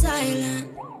were silent.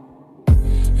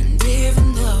 And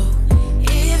even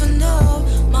though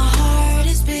my heart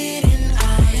is beating,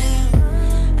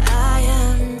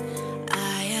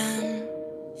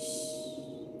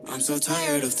 I'm so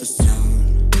tired of the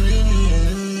sound.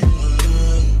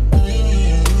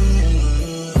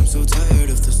 I'm so tired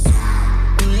of the sound.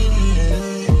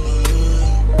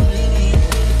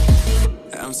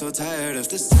 I'm so tired of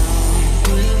the sound.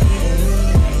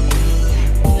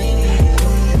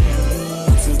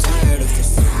 I'm so tired of the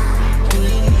sound.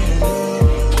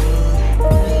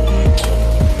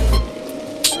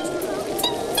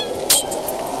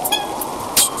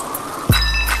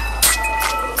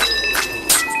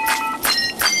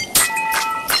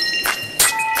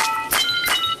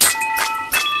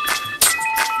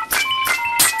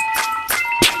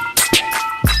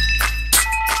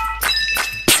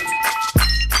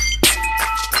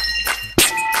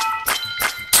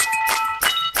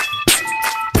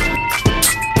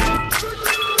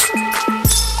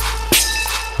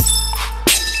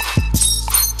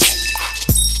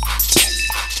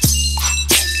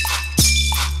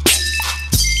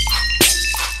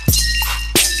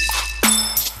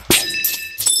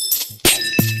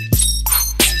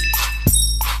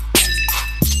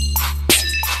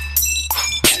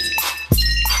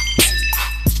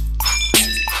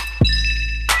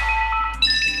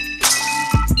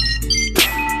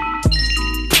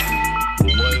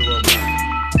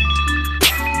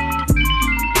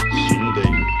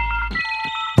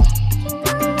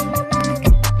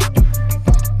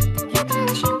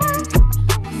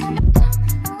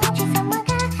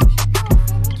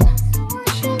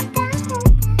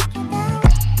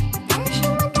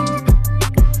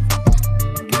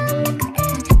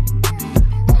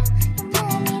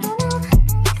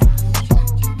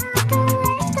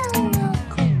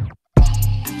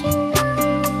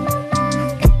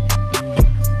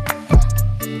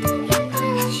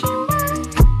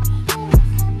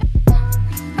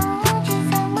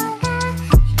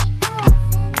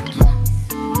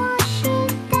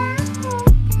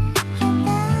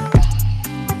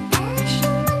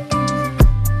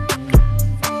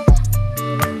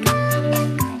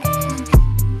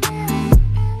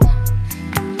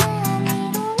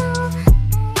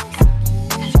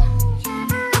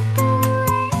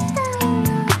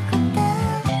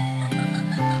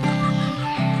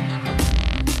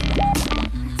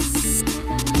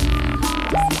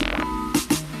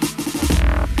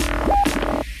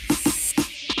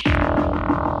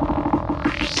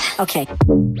 Okay.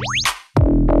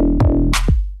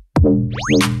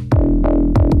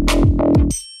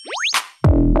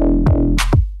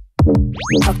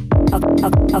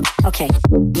 Okay.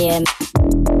 Yeah.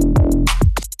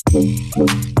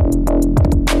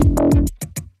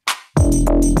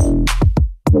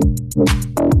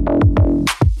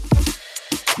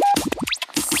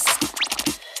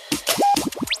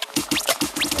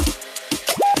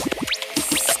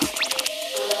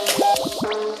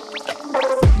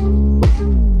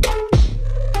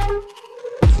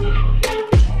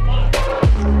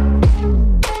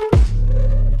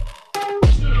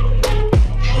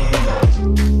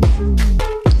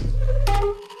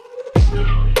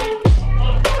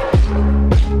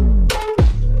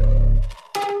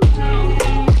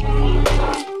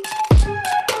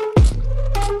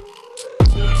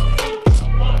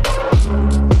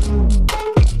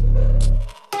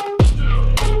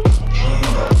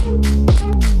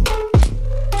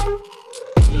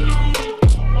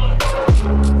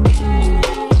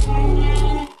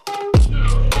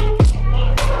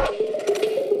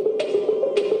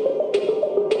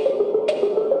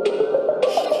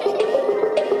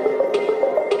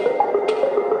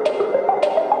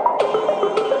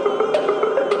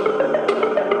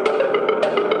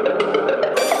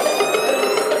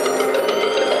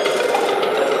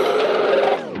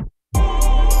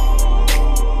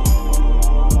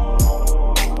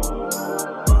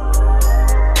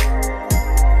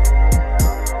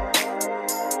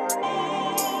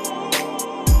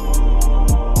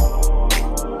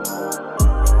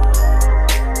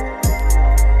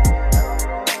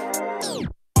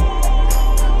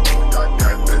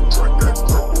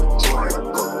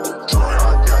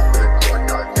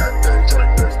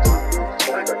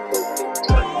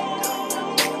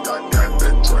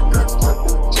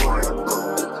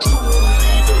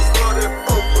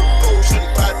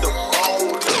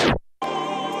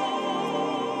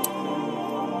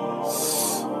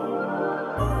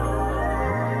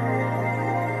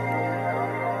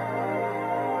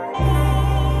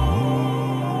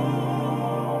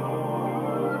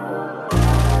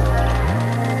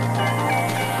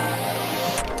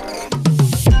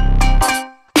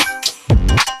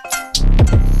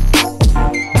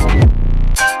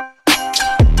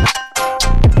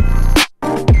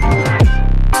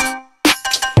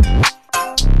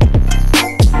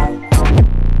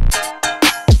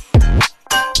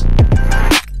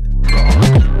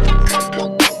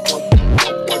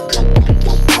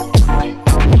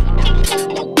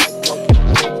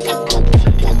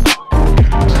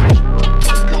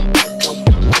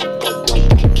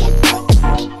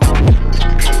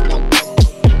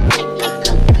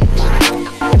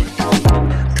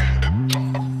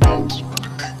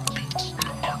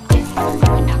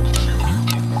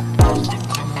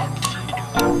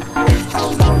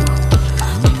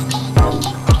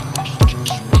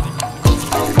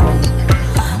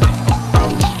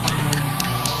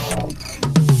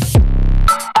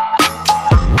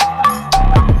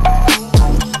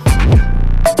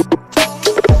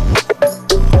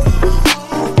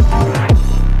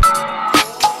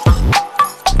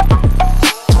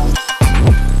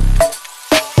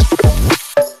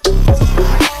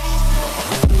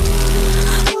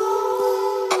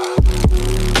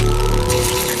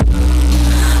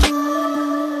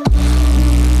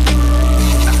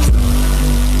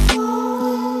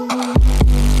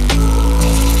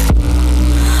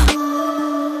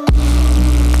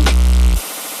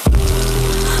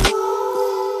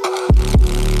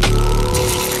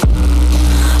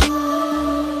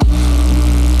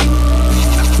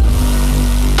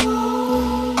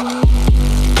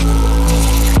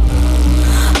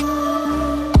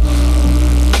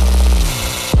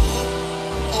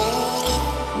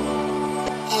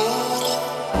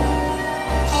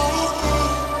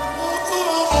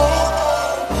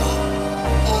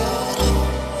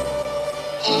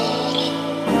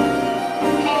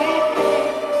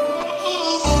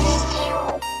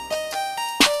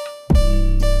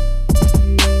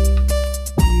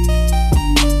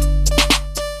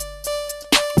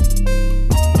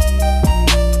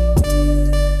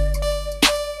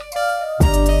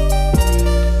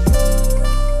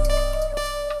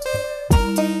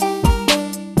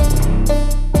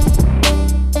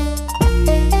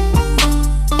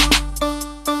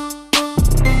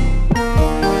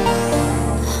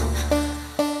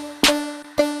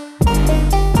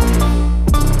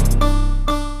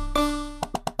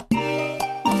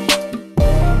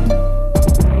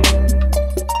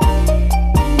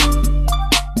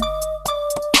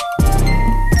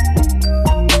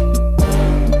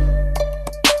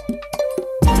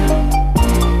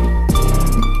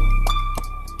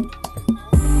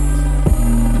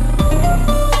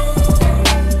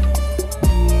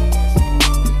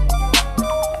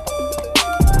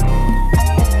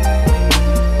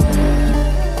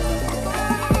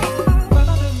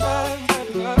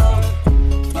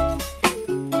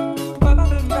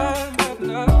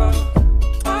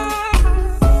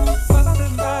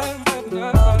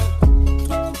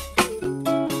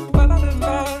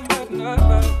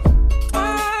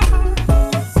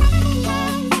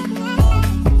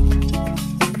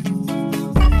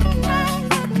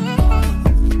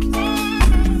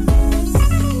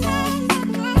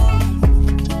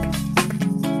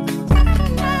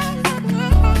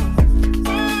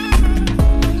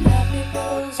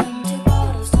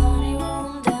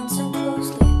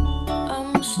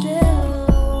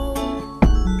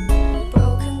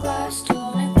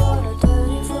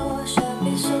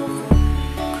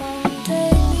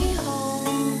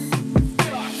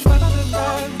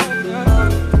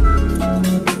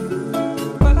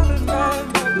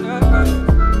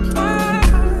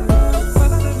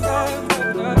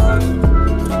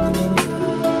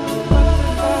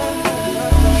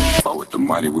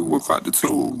 out the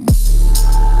tube.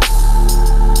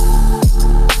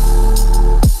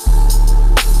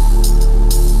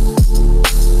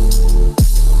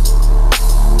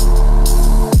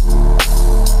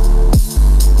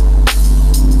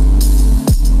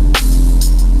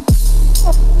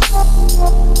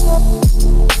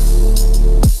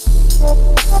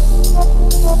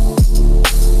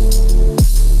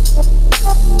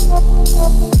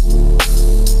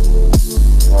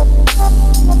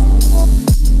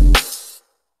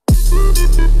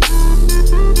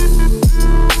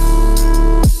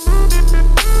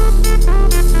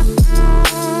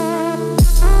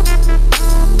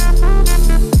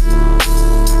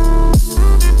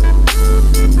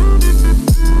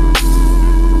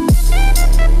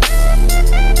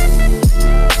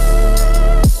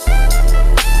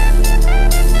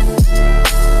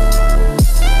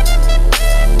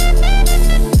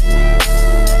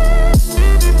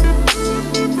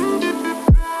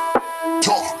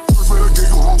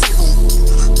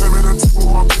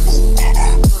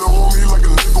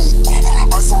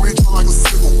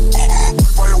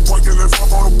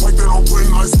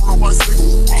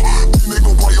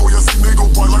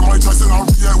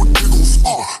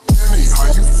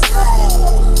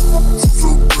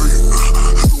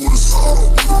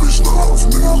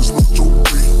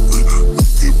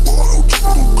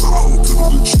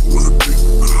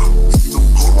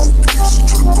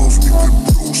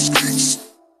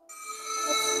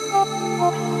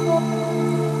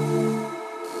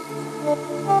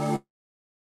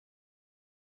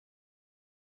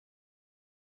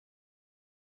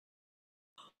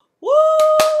 Woo!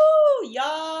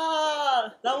 Yeah,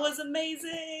 that was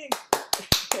amazing.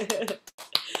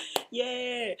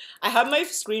 Yay! I had my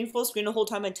screen full screen the whole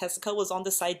time, and Tessica was on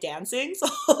the side dancing, so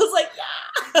I was like,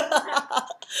 yeah!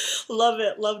 Love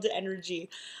it, love the energy.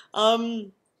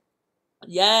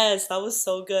 Yes, that was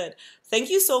so good. Thank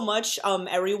you so much,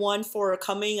 everyone, for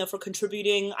coming and for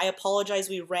contributing. I apologize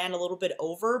we ran a little bit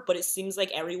over, but it seems like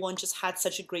everyone just had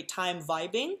such a great time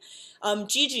vibing.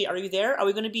 Gigi, are you there? Are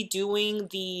we going to be doing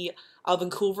the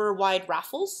Vancouver-wide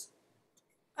raffles?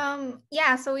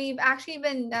 Yeah, so we've actually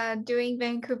been doing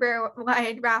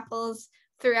Vancouver-wide raffles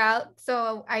throughout,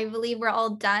 so I believe we're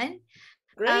all done.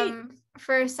 Great.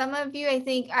 For some of you, I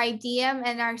think I DM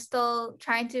and are still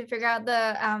trying to figure out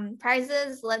the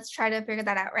prizes. Let's try to figure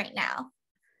that out right now.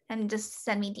 And just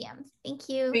send me DMs. Thank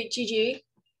you. Wait, Gigi.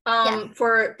 Yeah.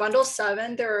 For bundle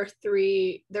 7, there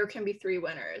can be 3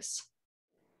 winners.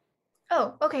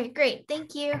 Oh, okay, great.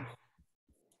 Thank you.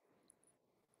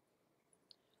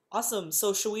 Awesome.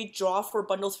 So should we draw for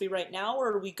bundle 3 right now, or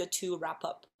are we good to wrap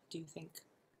up, do you think?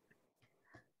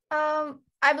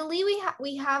 I believe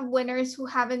we have winners who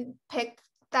haven't picked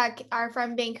that are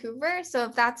from Vancouver. So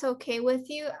if that's okay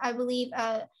with you, I believe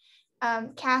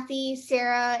Kathy,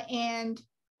 Sarah, and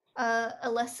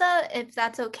Alyssa, if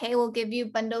that's okay, we'll give you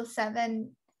bundle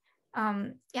 7.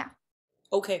 Yeah.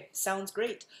 Okay, sounds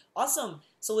great. Awesome.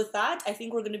 So with that, I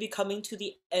think we're going to be coming to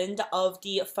the end of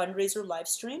the fundraiser live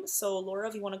stream. So Laura,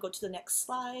 if you want to go to the next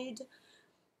slide.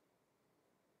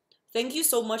 Thank you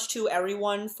so much to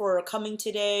everyone for coming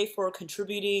today, for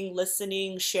contributing,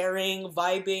 listening, sharing,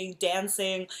 vibing,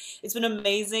 dancing. It's been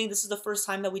amazing. This is the first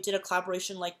time that we did a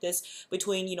collaboration like this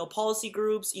between, policy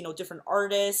groups, different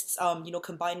artists,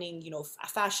 combining,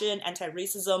 fashion,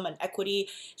 anti-racism, and equity.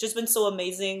 It's just been so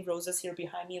amazing. Rosa's here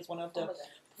behind me is one of the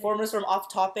performers from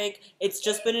Off Topic. It's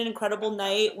just been an incredible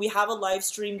night. We have a live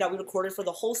stream that we recorded for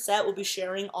the whole set. We'll be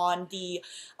sharing on the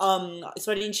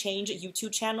Spreading Change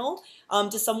YouTube channel.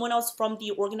 Does someone else from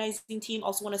the organizing team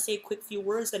also want to say a quick few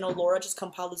words? I know Laura just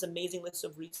compiled this amazing list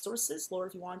of resources. Laura,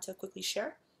 if you want to quickly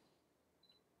share.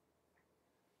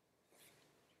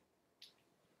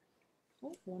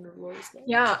 Oh, I wonder if Laura's there.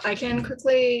 Yeah, I can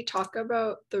quickly talk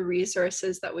about the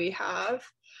resources that we have.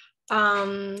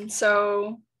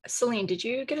 So Celine, did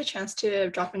you get a chance to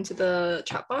drop into the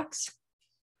chat box?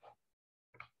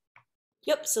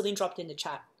 Yep, Celine dropped in the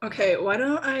chat. Okay, why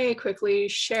don't I quickly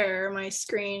share my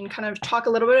screen, kind of talk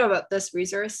a little bit about this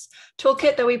resource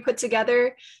toolkit that we put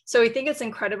together. So we think it's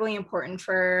incredibly important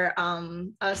for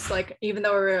us, like, even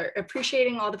though we're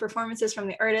appreciating all the performances from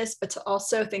the artists, but to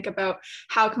also think about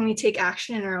how can we take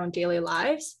action in our own daily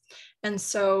lives. And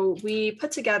so we put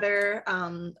together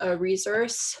a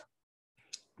resource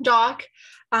doc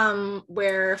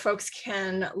where folks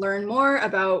can learn more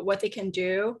about what they can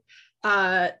do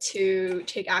to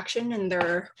take action in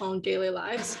their own daily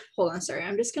lives. Hold on, sorry,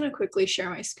 I'm just gonna quickly share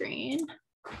my screen.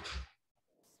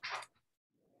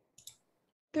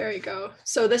 There you go.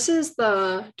 So this is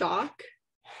the doc.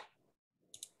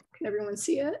 Can everyone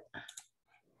see it?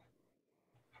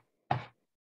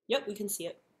 Yep, we can see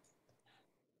it.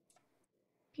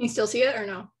 you still see it or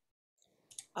no?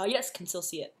 Yes, can still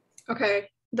see it. Okay,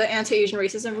 the anti-Asian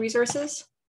racism resources?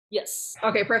 Yes.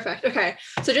 Okay, perfect. Okay,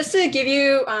 so just to give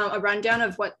you a rundown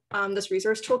of what this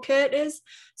resource toolkit is.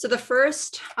 So the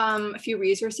first few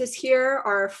resources here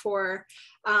are for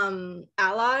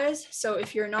allies. So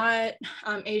if you're not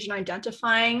Asian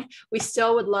identifying, we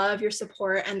still would love your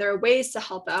support, and there are ways to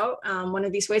help out. One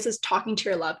of these ways is talking to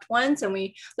your loved ones, and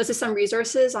we listed some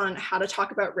resources on how to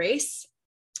talk about race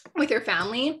with your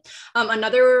family.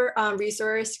 Another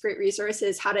great resource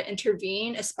is how to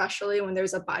intervene, especially when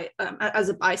there's as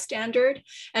a bystander,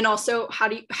 and also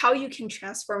how you can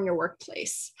transform your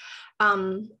workplace.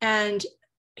 And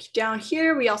down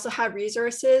here, we also have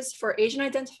resources for Asian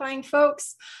identifying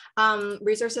folks,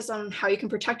 resources on how you can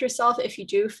protect yourself if you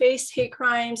do face hate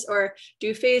crimes or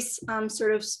do face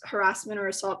sort of harassment or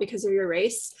assault because of your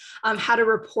race, how to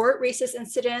report racist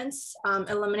incidents,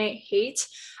 eliminate hate,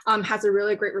 has a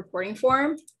really great reporting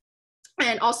form.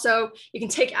 And also you can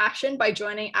take action by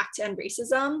joining Act to End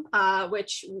Racism,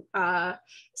 which I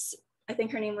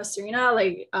think her name was Serena,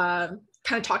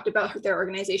 kind of talked about their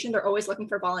organization. They're always looking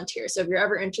for volunteers. So if you're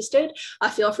ever interested,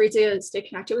 feel free to stay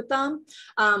connected with them.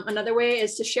 Another way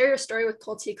is to share your story with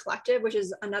Culti Collective, which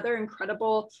is another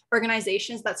incredible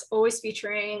organization that's always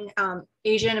featuring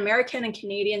Asian American and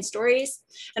Canadian stories,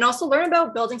 and also learn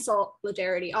about building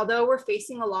solidarity. Although we're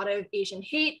facing a lot of Asian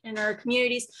hate in our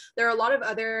communities, there are a lot of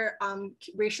other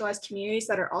racialized communities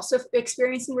that are also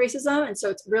experiencing racism. And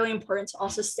so it's really important to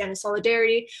also stand in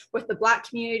solidarity with the Black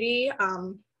community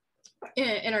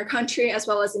in our country, as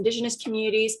well as Indigenous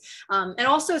communities. And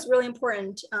also it's really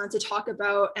important to talk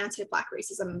about anti-Black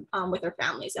racism with our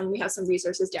families. And we have some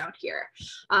resources down here.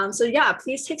 So yeah,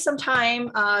 please take some time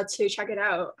to check it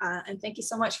out. And thank you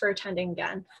so much for attending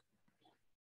again.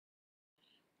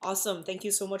 Awesome. Thank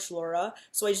you so much, Laura.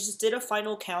 So I just did a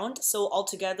final count. So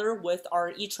altogether with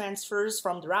our e-transfers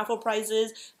from the raffle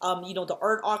prizes, the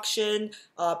art auction,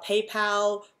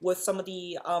 PayPal, with some of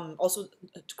the also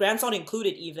grants not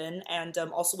included even, and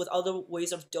also with other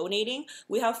ways of donating,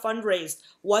 we have fundraised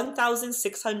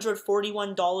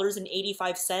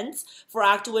 $1,641.85 for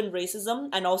Act to End Racism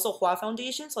and also Hua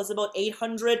Foundation. So it's about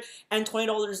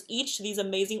 $820 each to these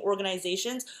amazing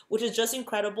organizations, which is just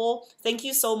incredible. Thank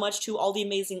you so much to all the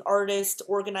amazing artists,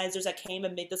 organizers that came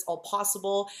and made this all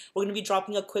possible. We're going to be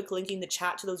dropping a quick link in the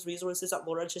chat to those resources that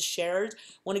Laura just shared. I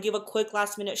want to give a quick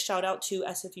last minute shout out to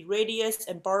SFE Radius,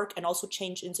 Embark, and also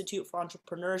Change Institute for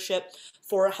Entrepreneurship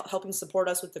for helping support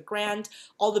us with the grant,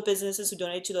 all the businesses who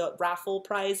donated to the raffle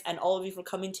prize, and all of you for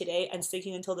coming today and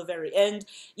sticking until the very end,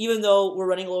 even though we're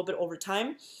running a little bit over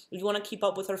time. If you want to keep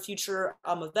up with our future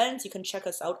events, you can check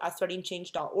us out at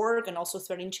threadingchange.org and also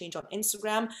Threading Change on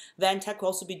Instagram. VANTEK will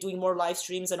also be doing more live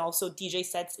streams and also DJ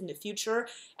sets in the future.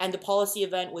 And the policy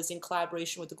event was in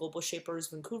collaboration with the Global Shapers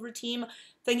Vancouver team.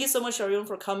 Thank you so much, everyone,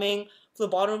 for coming. From the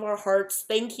bottom of our hearts,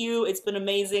 thank you. It's been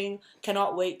amazing.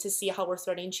 Cannot wait to see how we're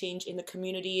threading change in the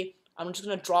community. I'm just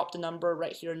going to drop the number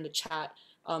right here in the chat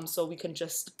so we can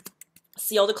just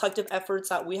see all the collective efforts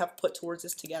that we have put towards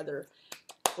this together,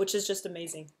 which is just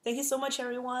amazing. Thank you so much,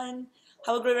 everyone.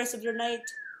 Have a great rest of your night.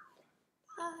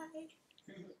 Bye.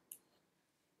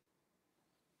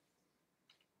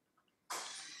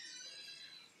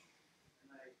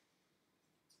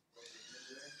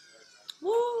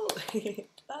 Woo!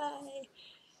 Bye.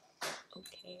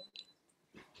 Okay.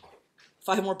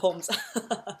 5 more poems.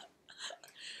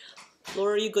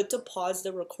 Laura, are you good to pause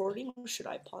the recording or should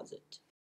I pause it?